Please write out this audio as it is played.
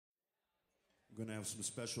We're gonna have some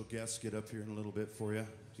special guests get up here in a little bit for you.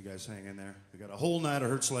 You guys hang in there. We got a whole night of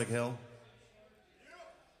Hurts Like Hell.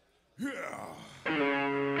 Yeah.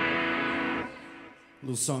 A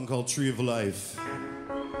little song called Tree of Life.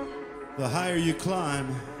 The higher you climb,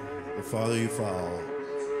 the farther you fall.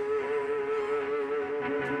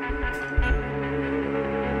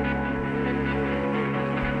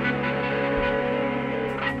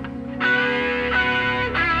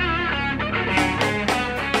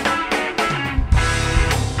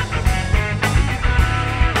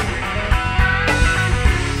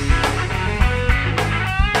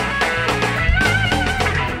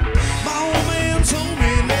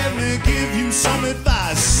 Some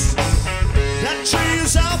advice. That tree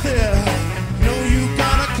is out there. Know you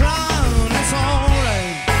gotta climb. It's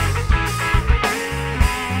alright.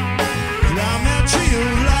 Climb that tree of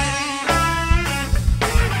life.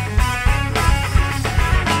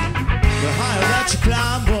 The higher that you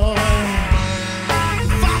climb, boy, the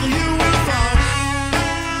farther you will fall.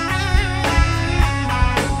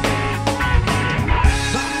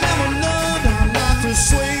 I never learned how not to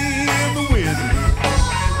sway in the wind.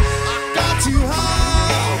 Too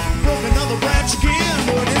high, broke another branch again,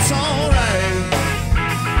 but it's alright.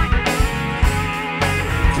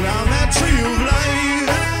 Climb that tree of life.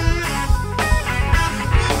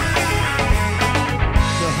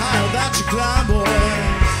 The higher that you climb, boy,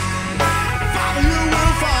 the farther you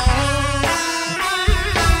will fall.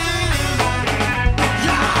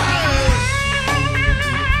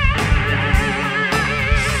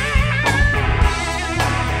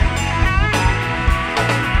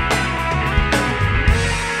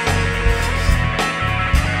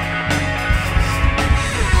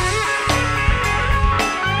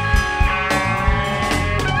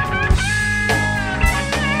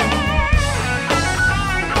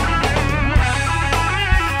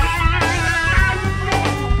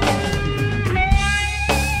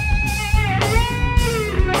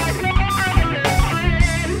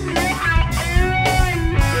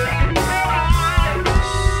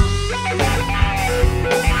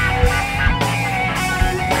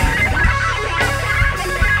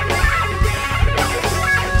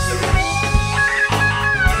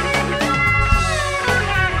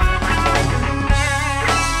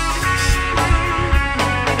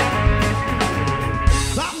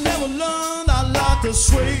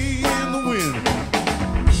 Sway in the wind.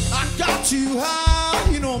 I got too high,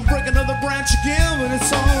 you know I'm breaking another branch again, but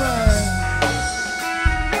it's alright.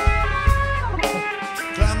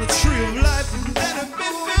 Climb the tree of life.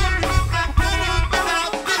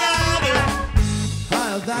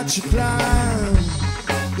 Higher that you climb,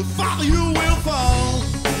 the farther you will fall.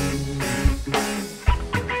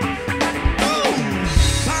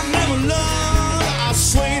 I never learned, I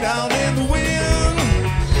swayed out in the wind.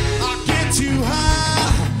 I get too high,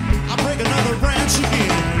 another branch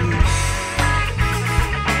again.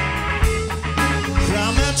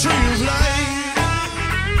 Climb that tree of life.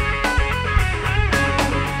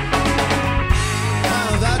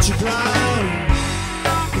 Higher that you climb,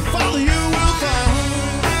 the farther you will fall.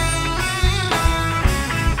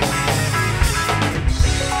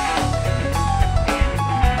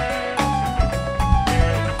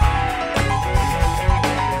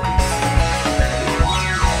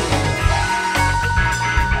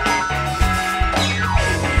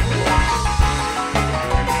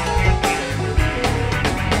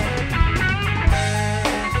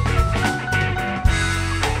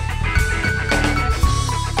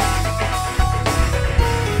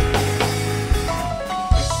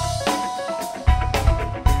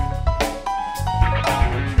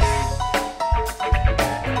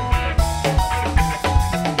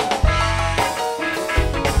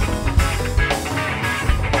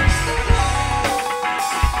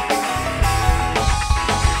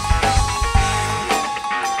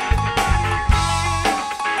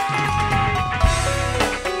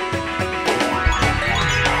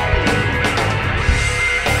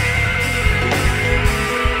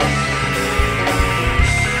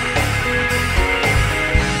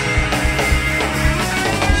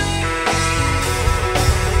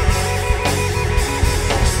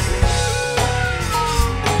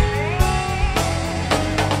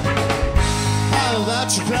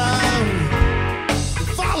 That you climb, the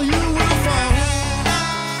farther you will fall.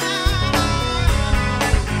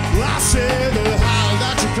 Well, I said the higher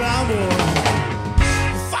that you climb, boy,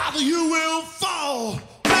 the farther you will fall.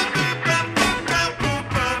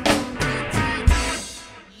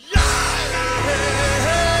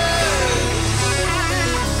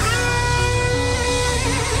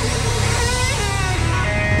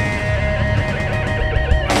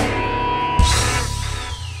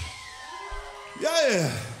 Yeah,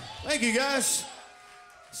 thank you guys.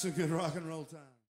 It's a good rock and roll time.